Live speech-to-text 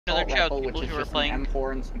Another joke, rifle, people which is who are just playing an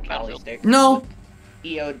M4 and some Cali sticks. No.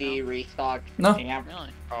 EOD, restock, No. amp,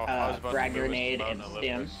 Oh, frag grenade, and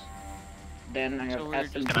stim. Then I have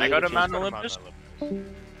SMG. Can I go to Mount Olympus?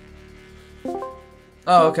 Oh,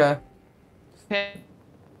 okay. Okay.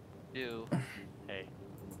 Do. Hey.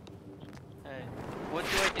 Hey. What do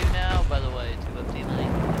I do now, by the way, to update my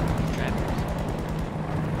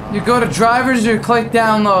drivers? You go to drivers, you click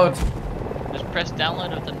download. Just press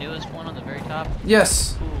download of the newest one on the very top.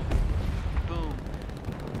 Yes. Boom. Boom.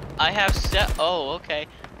 I have set. Oh, okay.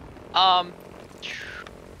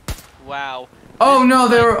 Wow. Oh no,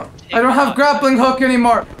 they were. I don't have grappling hook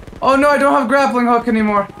anymore. Oh no, I don't have grappling hook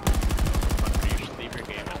anymore.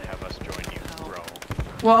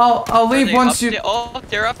 Well, I'll leave once you. Oh,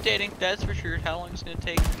 they're updating. That's for sure. How long is it gonna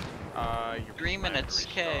take? 3 minutes.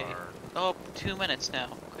 Okay. Oh, 2 minutes now.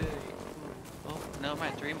 Okay. Oh no,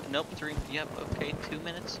 my 3. Nope, 3. Yep. Okay, 2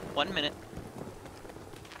 minutes. 1 minute.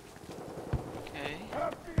 Okay.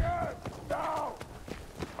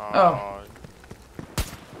 Oh.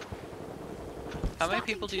 How many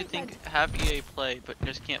people do you think have EA Play but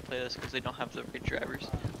just can't play this because they don't have the right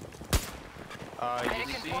drivers? You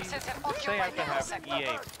say I have to have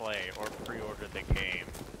EA Play or pre-order the game.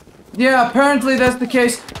 Yeah, apparently that's the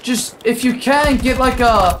case. Just if you can get like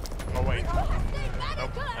a. Oh wait. Nope.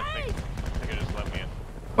 I think it just let me in.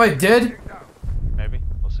 Wait, did? Maybe.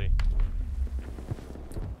 We'll see.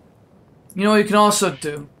 You know what you can also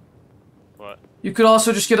do? What? You could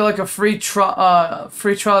also just get like a free trial of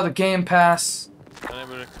the Game Pass. Then I'm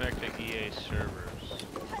gonna connect to EA servers.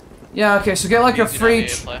 Yeah, okay, so get like a free.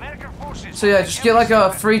 So yeah, just get like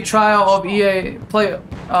a free trial of EA Play.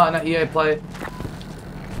 Not EA Play.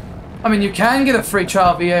 I mean, you can get a free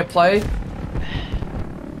trial of EA Play.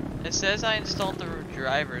 It says I installed the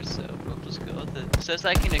drivers, so we'll just go with it. It says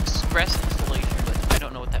I can express installation, but I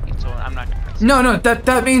don't know what that means, so I'm not gonna press it. No,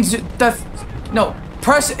 that means no,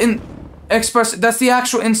 press in express. That's the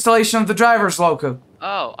actual installation of the driver's logo.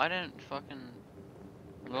 Oh, I didn't fucking.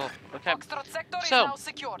 Well, okay. So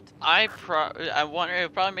I wonder it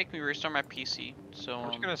would probably make me restart my PC. So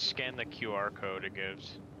I'm just gonna scan the QR code it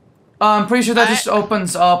gives. I'm pretty sure that just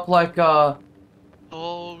opens up like Oh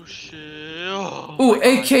shit. Oh, ooh,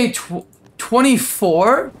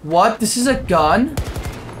 AK-24? What? This is a gun?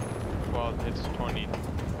 Well, it's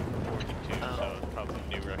 2042, so it's probably a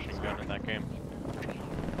new Russian gun in that game.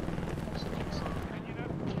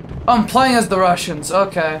 I'm playing as the Russians,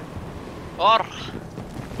 okay. Or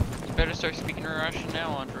you better start speaking Russian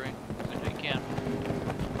now, Andre. If you can.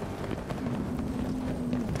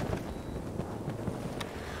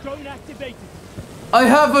 Drone activated. I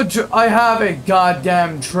have a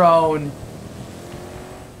goddamn drone.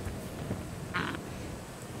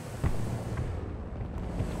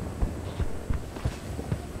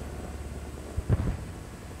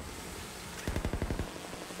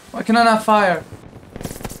 Why can I not fire?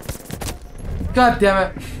 God damn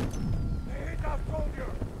it.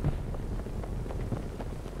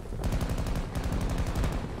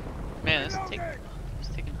 Man, this is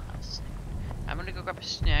taking a house. I'm gonna go grab a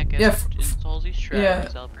snack. Yeah, install these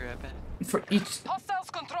trackers. I'll be right back. For each. Hostiles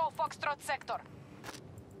control Foxtrot sector.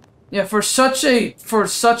 Yeah, for such a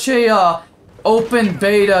open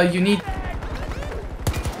beta, you need.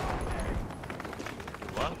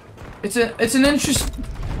 What? It's an interest.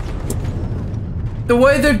 The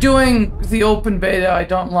way they're doing the open beta, I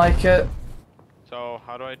don't like it. So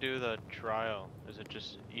how do I do the trial? Is it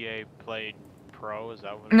just EA Play Pro? Is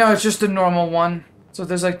that what? No, it's just a normal one. So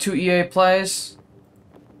there's like 2 EA plays.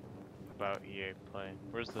 About EA Play.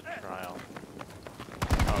 Where's the trial?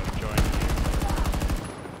 Oh, join.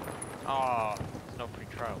 Oh, there's no free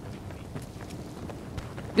trial.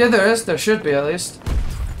 Yeah, there is. There should be at least.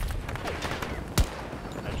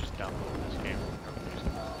 I just downloaded this game.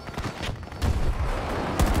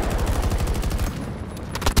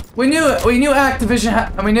 We knew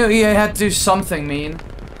Activision we knew EA had to do something mean.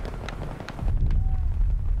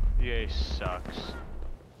 EA sucks.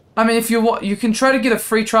 I mean, if you can try to get a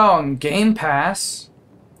free trial on Game Pass.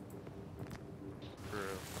 True.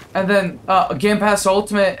 And then Game Pass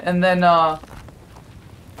Ultimate, and then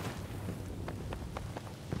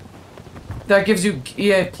that gives you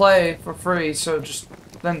EA Play for free. So just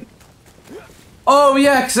then. Oh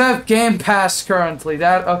yeah, 'cause I have Game Pass currently.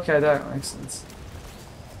 That that makes sense.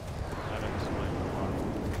 That explains why.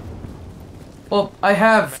 Well, I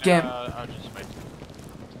have Game. I'll just wait.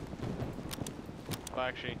 Well,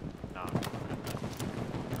 actually, no.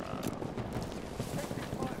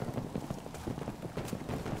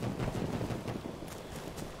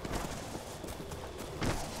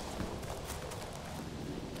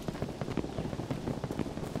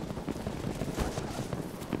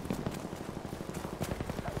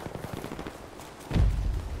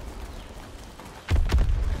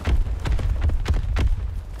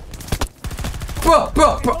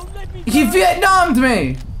 Bro! He Vietnamed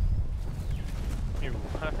me! You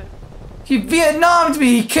what? He Vietnamed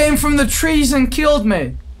me! He came from the trees and killed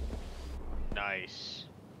me! Nice.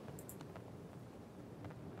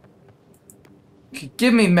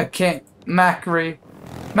 Give me Macri.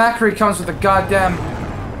 Macri comes with a goddamn...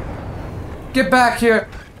 Get back here!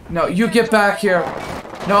 No, you get back here.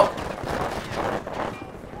 No.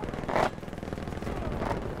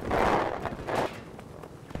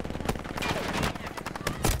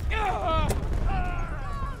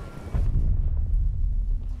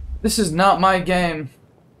 This is not my game.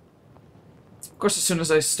 Of course, as soon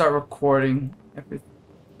as I start recording everything.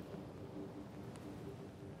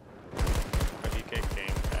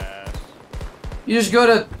 You just go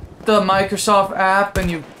to the Microsoft app and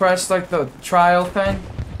you press like the trial thing.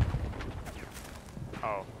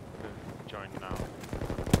 Oh, join now.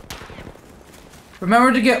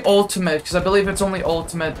 Remember to get Ultimate, because I believe it's only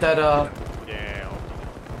Ultimate that Yeah.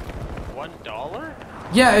 $1?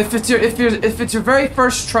 yeah, if it's your very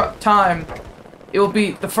first time, it will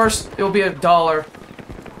be $1.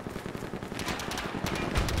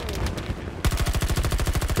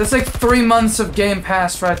 That's like 3 months of Game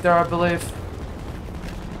Pass right there, I believe.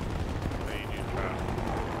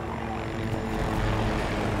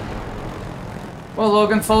 Well,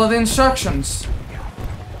 Logan, follow the instructions.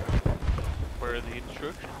 Where are the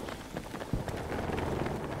instructions?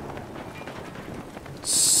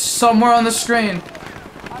 Somewhere on the screen.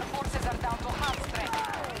 Our forces are down to half strength.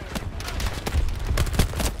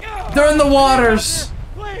 They're in the waters.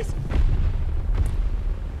 Please!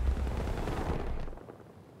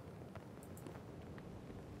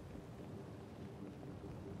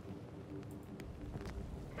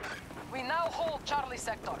 We now hold Charlie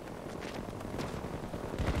sector.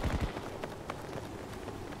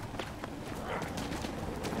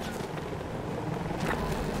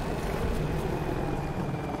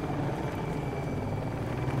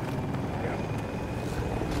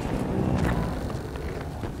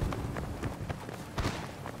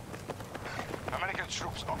 American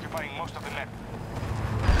troops occupying most of the map.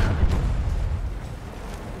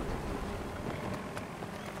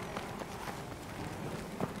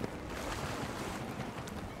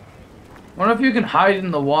 Wonder if you can hide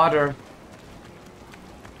in the water.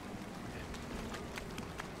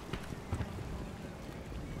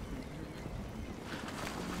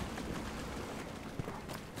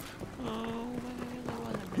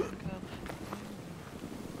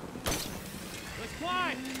 Let's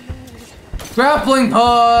fly! Grappling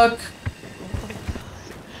hook!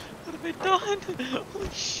 What have I done? Holy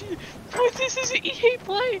shit! What, this is an EA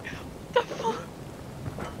play? What the fuck?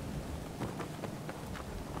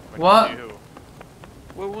 What? did you do?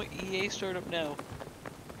 Where will EA start up now?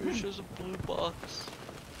 It shows a blue box.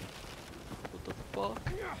 What the fuck?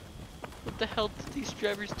 What the hell did these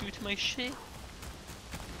drivers do to my shit?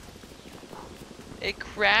 It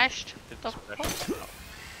crashed? What the It's fuck? special.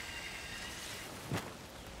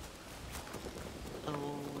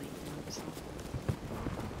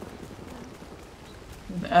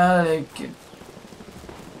 Alec. And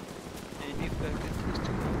you fucking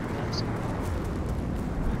twisted my glass.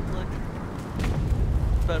 Look.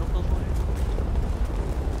 Battlefield 1.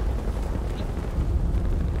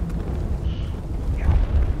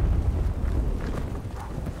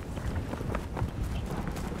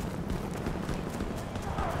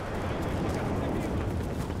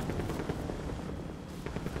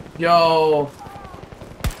 Yo.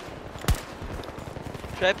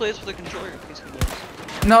 Should I play this with a controller in case he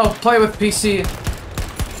knows? No, play with PC. Or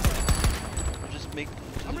just make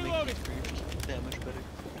the experience just that much better.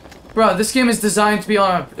 Bro, this game is designed to be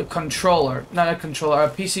on a controller. Not a controller, a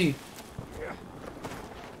PC.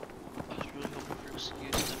 I was really hoping for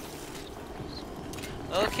excuse.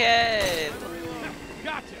 Okay.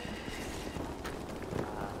 Gotcha!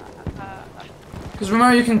 Because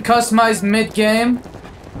remember, you can customize mid-game.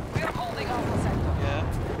 We're holding Alpha sector. Yeah.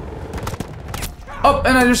 Oh,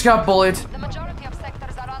 and I just got bullied. The majority of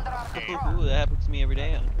sectors are under our control. Ooh, that happens to me every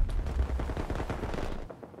day.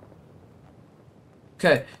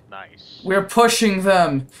 Okay, Nice. we're pushing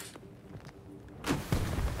them.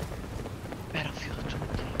 Battlefield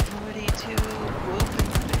 2042.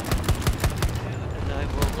 And I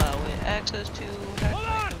will allow it access to hack Hold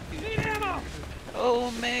my on! Need computer. ammo! Oh,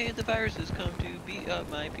 may the viruses come to beat up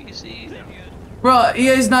my PC. And you... Bro,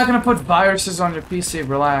 EA's not gonna put viruses on your PC,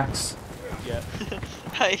 relax. Yeah.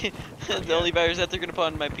 The only virus that they're gonna put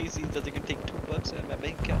on my PC is that they're gonna take $2 out of my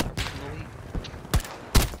bank account every single week.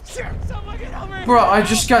 Someone get over here! Bro, I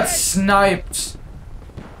just got sniped.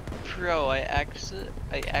 Bro, I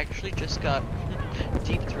actually just got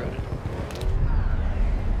deep throated.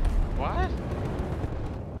 What?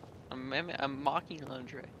 I'm mocking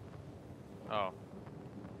Andre. Oh.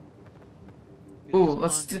 Ooh,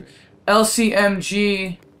 let's do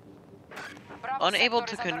LCMG. Bravo Unable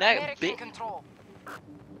sector to is under connect, American bit. control.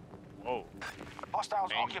 Whoa.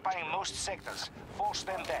 Hostiles Thank occupying most sectors. Force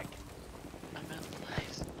them back. I'm out of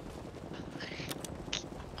place.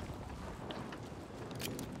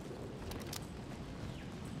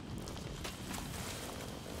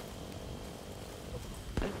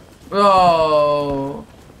 Oh.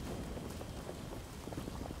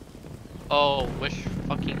 Oh, wish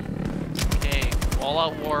fucking. Okay,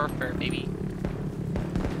 all-out warfare, baby.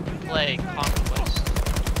 Play Conquest.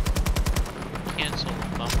 Cancel.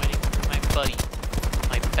 I'm waiting for my buddy,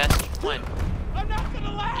 my best friend. I'm not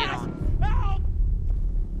gonna last. Get on. Help!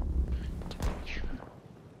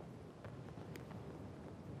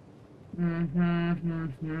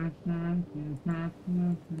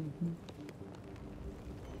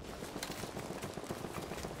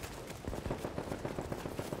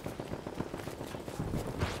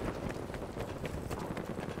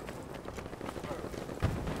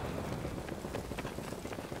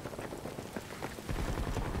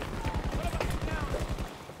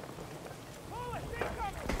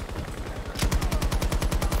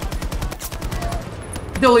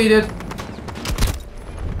 Deleted.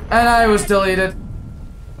 And I was deleted.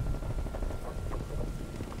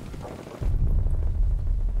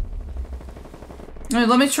 Alright,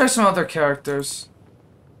 let me try some other characters.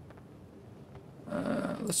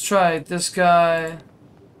 Let's try this guy.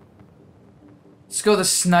 Let's go the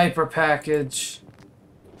sniper package.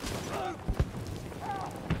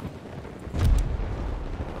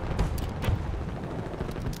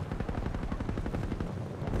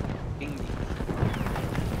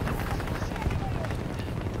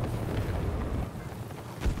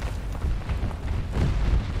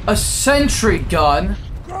 A sentry gun?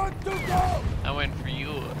 I went for you.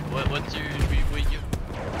 What's your what you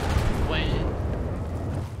when?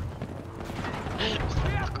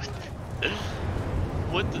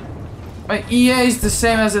 What the? My EA is the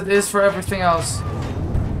same as it is for everything else.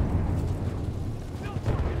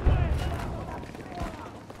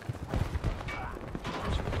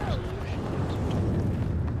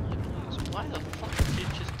 Why the fuck did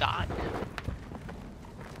it just die?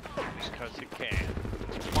 Just because it can.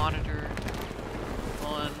 Monitor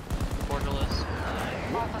on borderless.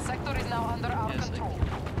 Alpha sector is now under our Yes, control.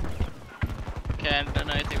 Can't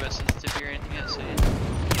deny anything about sensitivity or anything else.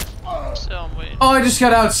 So I'm waiting. Oh, I just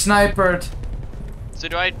got out sniped. So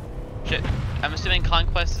do I? I'm assuming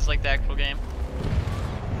Conquest is like the actual game.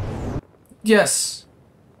 Yes.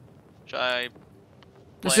 Should I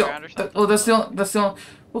That's play the, around or something? well, that's the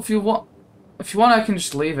well, if you want, I can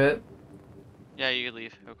just leave it. Yeah, you can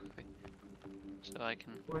leave real quickly. So I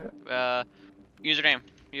can. Where? Username.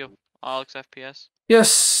 You. Alex FPS.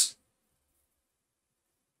 Yes.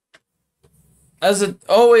 As it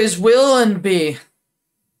always will and be.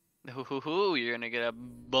 Hoo, you're gonna get a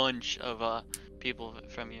bunch of people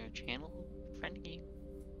from your channel, friendly.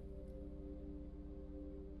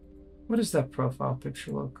 What does that profile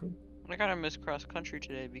picture look like? I gotta miss cross country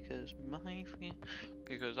today because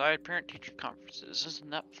I had parent teacher conferences. Isn't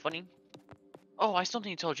that funny? Oh, I still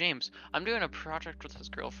need to tell James. I'm doing a project with his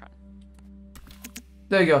girlfriend.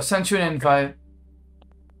 There you go. Sent you an invite.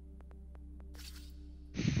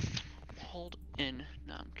 Hold in.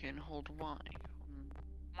 No, I'm kidding. Hold Y.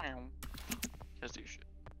 Just do shit.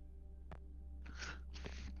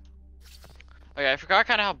 Okay, I forgot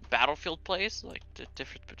kind of how Battlefield plays. Like the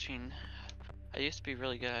difference between. I used to be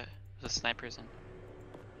really good at the snipers in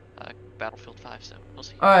Battlefield 5, so we'll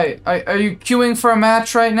see. Alright, are you queuing for a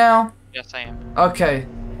match right now? Yes, I am. Okay,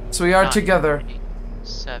 so we are 9, together. 8,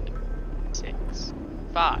 7, 6,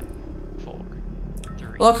 5, 4,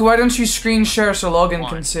 3. Look, why don't you screen share so Logan 1.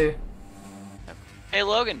 can see? Hey,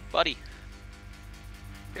 Logan, buddy.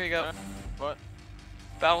 Here you go. What?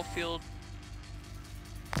 Battlefield.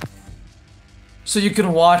 So you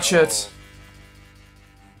can watch it.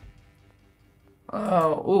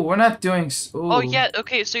 Oh, ooh, we're not doing. Ooh. Oh yeah,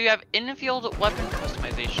 okay. So you have infield weapon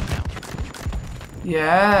customization now.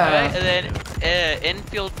 Yeah. Okay, and then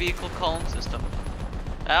infield vehicle calling system.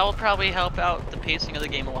 That will probably help out the pacing of the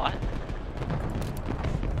game a lot.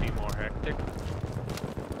 Be more hectic.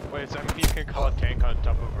 Wait, so I mean you can call a tank on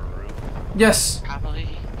top of a roof? Yes.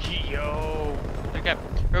 Probably. Yo. Okay,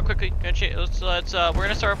 real quickly, let's we're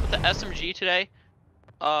gonna start off with the SMG today.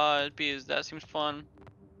 Because that seems fun.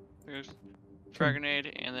 There's frag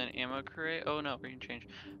grenade and then ammo crate. Oh no, we can change.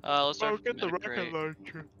 Let's start with get the medic rocket crate.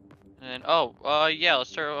 launcher. And yeah, let's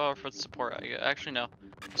start off with support. Actually no,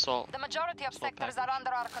 assault. The majority of Assault sectors are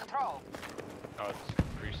under our control. Oh,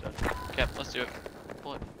 it's preset. Okay, let's do it.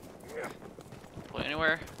 Pull it. Play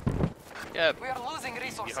anywhere. Yep. We are losing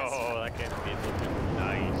resources. Yo, that game's looking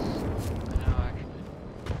nice. I know, actually.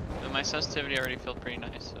 But my sensitivity already felt pretty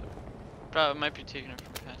nice, so. Probably might be taking it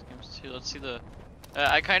from past games too. Let's see the.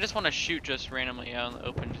 I kind of just want to shoot just randomly out in the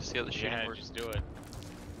open to see how the shooting works. Just do it.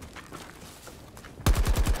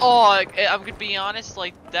 Oh, I'm gonna be honest,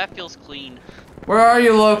 like, that feels clean. Where are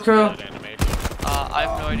you, Loco? I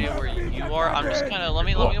have no idea where you are. I'm just kind of, let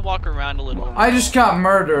me walk around a little. I just got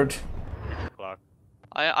murdered.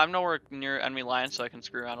 I'm nowhere near enemy lines, so I can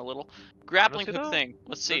screw around a little. Grappling hook thing.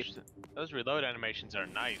 Let's see. Those reload animations are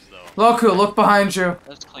nice, though. Loco, look behind you.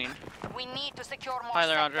 That's clean. We need to secure more Hi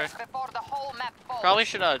there, Andre. sectors before the whole map falls. Probably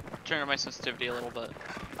should turn my sensitivity a little bit.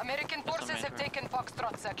 American forces have taken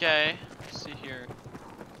Foxtrot sector. Okay, let's see here.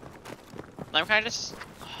 I'm kind of just.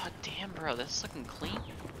 Oh, damn, bro, this is looking clean.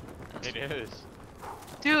 It is.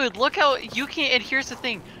 Dude, look how you can't. And here's the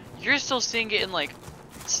thing, you're still seeing it in like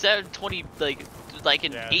 720, like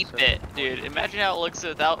in 8-bit, dude. Imagine how it looks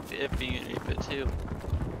without it being in 8-bit too.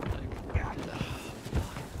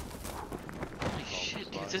 Holy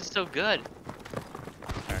shit, dude, this is so good.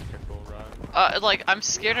 Tactical run. Like I'm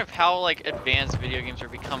scared of how like advanced video games are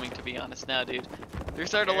becoming. To be honest, now, dude, they're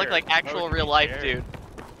starting to look like actual real life, dude.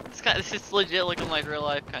 This is legit looking like real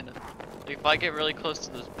life, kind of. Like if I get really close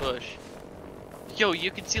to this bush, yo,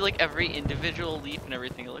 you can see like every individual leaf and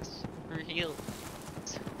everything. It looks real.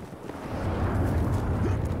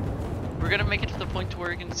 We're gonna make it to the point to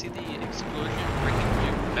where you can see the explosion breaking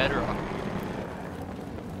through bedrock.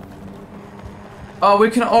 Oh,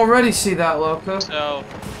 we can already see that, Loco. So,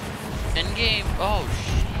 in game. Oh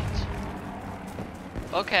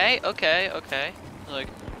shit. Okay. Like.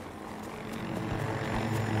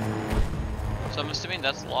 So I'm assuming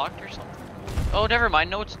that's locked or something. Oh, never mind.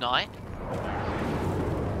 No, it's not.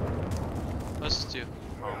 What's this do?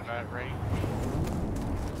 Combat rate.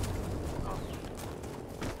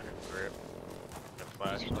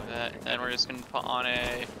 And we're just gonna put on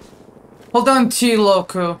a. Hold on, T,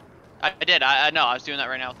 Loco. I did. I know. I was doing that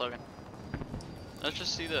right now with Logan. Let's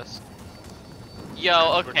just see this.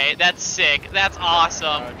 Yo. Okay. That's sick. That's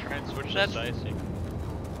awesome. Try and switch the size. So you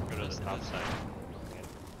can go to the top side.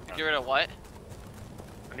 Get rid of what?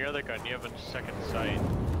 On your other gun, you have a second sight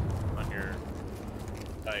on your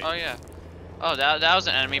sight. Oh yeah. Oh, that was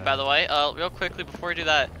an enemy, by the way. Real quickly before we do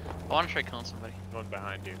that, I want to try killing somebody. One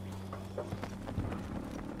behind you.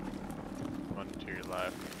 One to your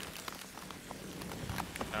left.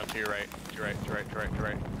 Now to your right. To your right. To your right. To your right. To your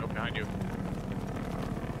right. Oh, behind you.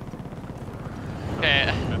 Okay.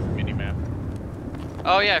 That's the mini map.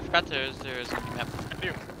 Oh yeah, I forgot there was a map. Behind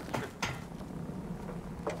you.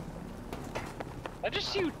 I just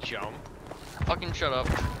see you jump. Fucking shut up.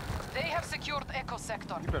 They have secured Echo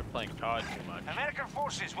sector. You've been playing COD too much. American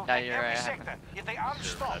forces will Yeah, take you're every right, I sector if they aren't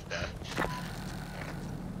stopped.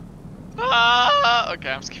 Ah,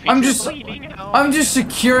 okay, I'm skipping. I'm just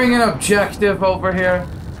securing an objective over here.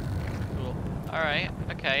 Cool. All right.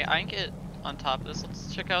 Okay, I can get on top of this.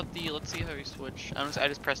 Let's check out the. Let's see how we switch. I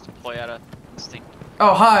just pressed deploy out of instinct.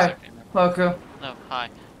 Oh, hi, Loco. No, hi.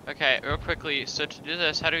 Okay, real quickly. So to do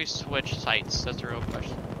this, how do we switch sites? That's a real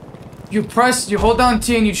question. You hold down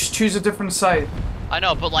T and you just choose a different site. I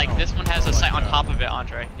know, but like this one has a site on top of it,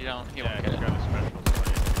 Andre. You won't get it.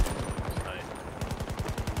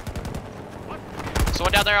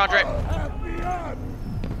 Someone down there, Andre.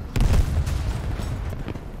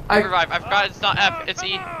 Revive. I forgot it's not F, it's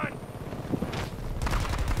E.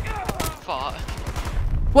 Fuck.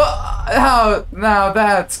 Well, how? Now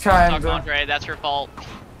that's kind of. Andre, that's your fault.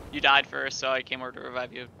 You died first, so I came over to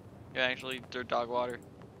revive you. You actually threw dog water.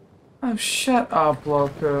 Oh, shut up,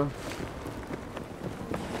 Loco.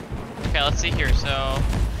 Okay, let's see here. So,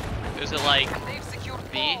 is it like They've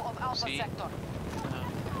secured B? all of Alpha C? sector.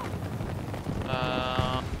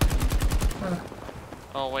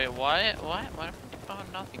 Oh wait, what? What? Oh,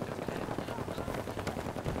 nothing.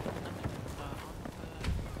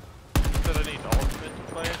 Did I need ultimate to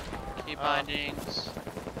play? Key bindings.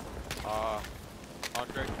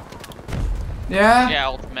 Andre? Yeah? Yeah,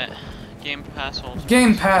 ultimate. Game Pass ultimate.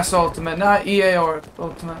 Game Pass Ultimate, not EA or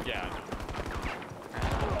Ultimate. Yeah.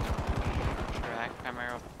 Track,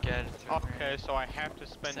 camera, get it through. Okay, so I have to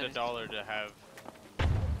spend $1 to have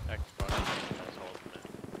Xbox Pass Ultimate.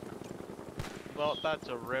 Well, that's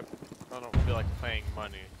a rip. I don't feel like paying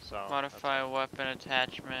money, so. Modify weapon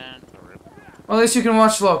attachment. A rip. Well, at least you can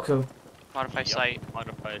watch Loco. Modify site.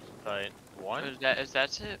 Modify site. One? Is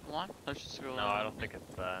that it? One? Let's just go. No, I don't think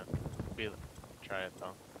it's that. Try it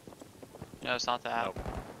though. No, it's not that. Nope.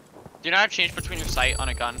 Do you know how to change between your sight on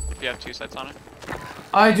a gun if you have two sights on it?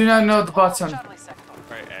 I do not know the button. Charlie sector.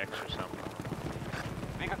 Try X or something.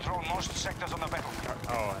 Megatron most sectors on the battlefield.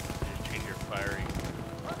 Oh, you change your firing.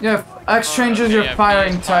 Yeah, X changes your yeah,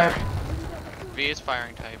 firing V is type. firing. V is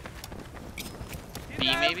firing type.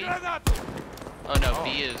 B maybe? Granat! Oh no, V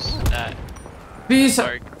is that. V's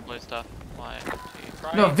Sorry, complete stuff. Y,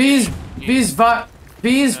 T. no V's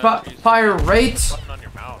fire rate. Button on your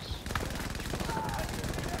mouse.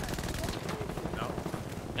 No.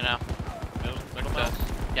 You know. Middle mouse.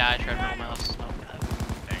 Yeah, I tried middle mouse. So.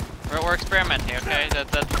 Dang. We're experimenting, okay?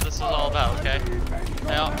 That's what this is all about, okay?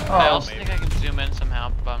 I Oh. also think I can zoom in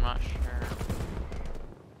somehow, but I'm not sure.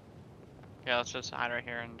 Okay, let's just hide right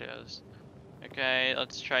here and do this. Okay,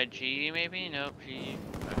 let's try G maybe? Nope, G.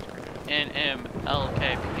 N, M, L,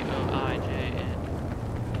 K, P, O, I, J, N.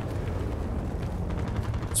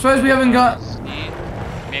 Suppose we haven't got. C.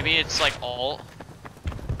 Maybe it's like Alt.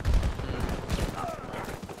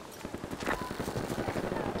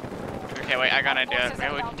 Okay, wait, I got an idea.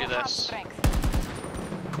 Maybe we can do this.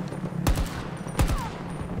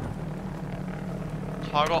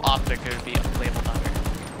 Toggle optic would be labeled under.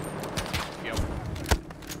 Yep.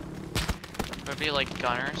 Would it be like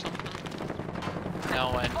gunner or something?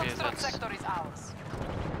 No, and Foxtrot that's sector is ours.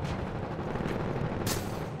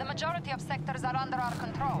 The majority of sectors are under our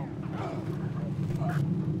control.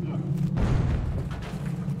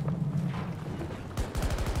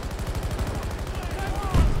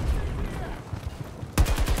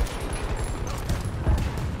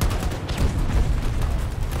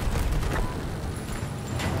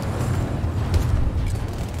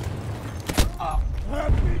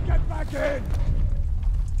 Let me get back in!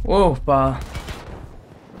 Whoa, bah.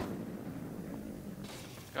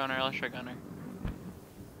 gunner, let's try gunner.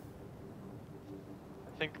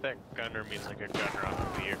 I think that gunner means like a gunner on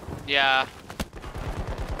the vehicle. Yeah.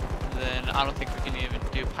 Then I don't think we can even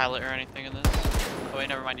do pilot or anything in this. Oh wait,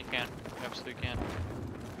 never mind, you can. You absolutely can.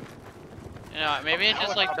 You know, maybe it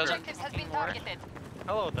just like doesn't Objectives has been work. targeted.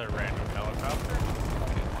 Hello there, random helicopter.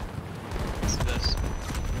 Let's do this.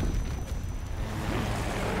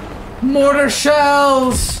 Mortar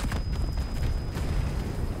shells!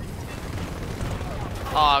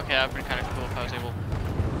 Oh, okay, that'd be kind of cool if I was able.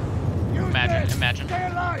 Imagine. Stay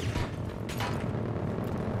alive!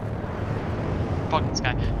 Fuck this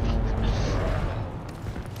guy.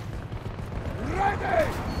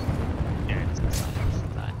 Ready! Yeah, it's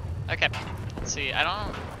not. Okay, let's see. I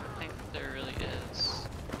don't think there really is.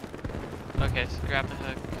 Okay, so grab the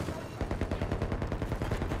hook.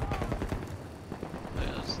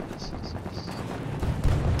 This.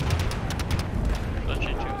 Switch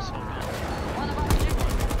into a snowman. One of our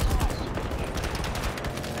objectives.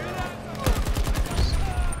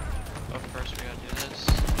 Oh, first we gotta do this.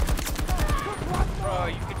 Bro,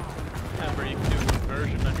 you can remember you can do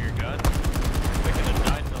conversion on your gun. Make it a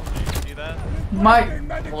 9mm. You see that? My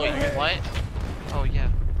Wait, what? Oh yeah.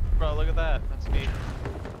 Bro, look at that. That's neat.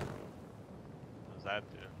 What does that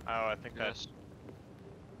do? Oh, I think that's Yes.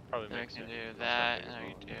 probably Then I makes can it. do that, and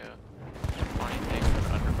I can do funny thing.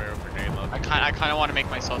 Underbarrel grenade load. I kind of want to make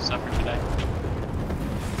myself suffer today.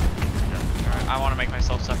 Alright, I want to make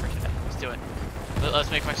myself suffer today. Let's do it.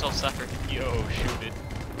 Let's make myself suffer. Yo, shoot it.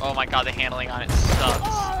 Oh my god, the handling on it sucks.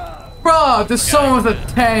 Bruh, there's Okay, someone with I a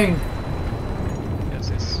tank. Yes,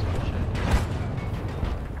 this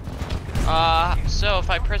shit. So if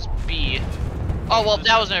I press B. Oh well,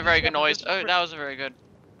 that wasn't a very good noise. Oh, that wasn't very good.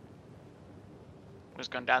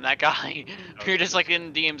 Just going down that guy. You're just like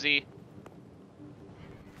in DMZ.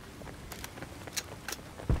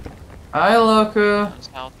 Hi, Loka.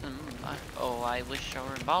 South and oh, I wish I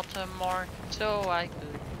were in Baltimore so I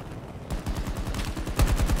could.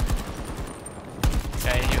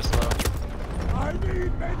 Okay, he was low. I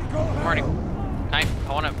need medical I'm already. help! I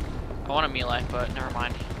want a melee, but never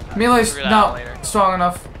mind. Melee's Figure that out not later. strong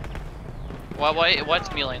enough.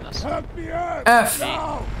 What's melee in this? Help me out! F.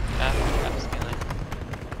 Now! That's melee.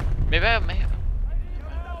 Maybe I may.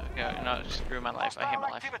 Okay, no, screw my life. I hate my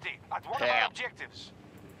Hostile life. activity at one of our Damn. objectives.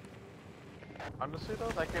 Honestly though,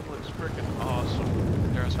 that game looks freaking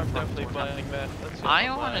awesome. There's I'm definitely playing that. Let's see if I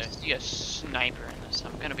I'll want buy to it. see a sniper in this.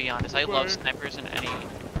 I'm gonna be honest. I love Okay. snipers in any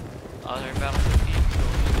other Battlefield game.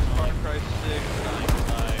 Far Cry 6, Dying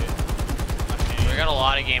Light. We got a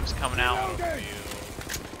lot of games coming out.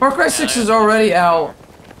 Far Cry 6 is already out.